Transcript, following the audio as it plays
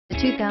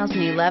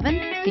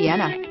2011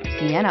 Sienna.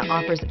 Sienna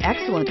offers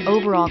excellent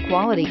overall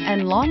quality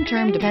and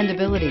long-term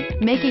dependability,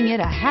 making it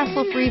a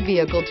hassle-free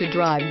vehicle to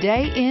drive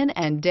day in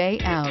and day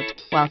out,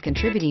 while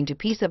contributing to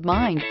peace of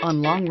mind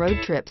on long road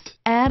trips.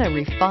 Add a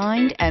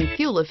refined and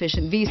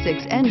fuel-efficient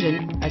V6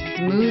 engine, a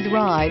smooth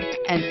ride,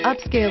 and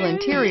upscale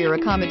interior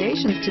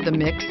accommodations to the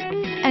mix,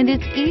 and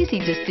it's easy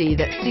to see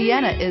that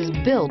Sienna is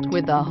built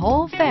with the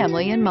whole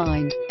family in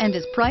mind and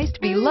is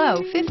priced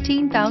below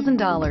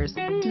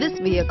 $15,000. This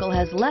vehicle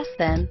has less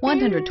than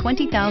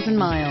 120,000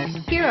 miles.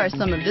 Here are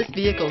some of this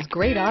vehicle's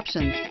great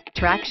options: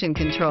 traction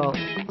control,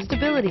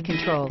 stability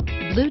control,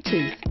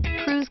 Bluetooth,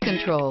 cruise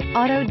control,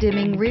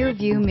 auto-dimming rear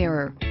view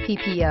mirror,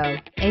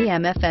 PPO,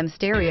 AM/FM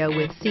stereo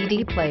with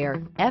CD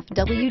player,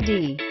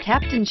 FWD,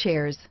 captain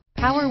chairs,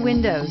 power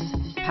windows,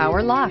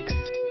 power locks.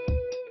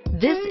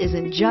 This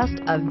isn't just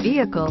a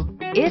vehicle,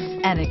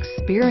 it's an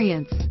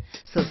experience.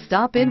 So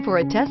stop in for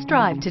a test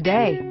drive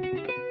today.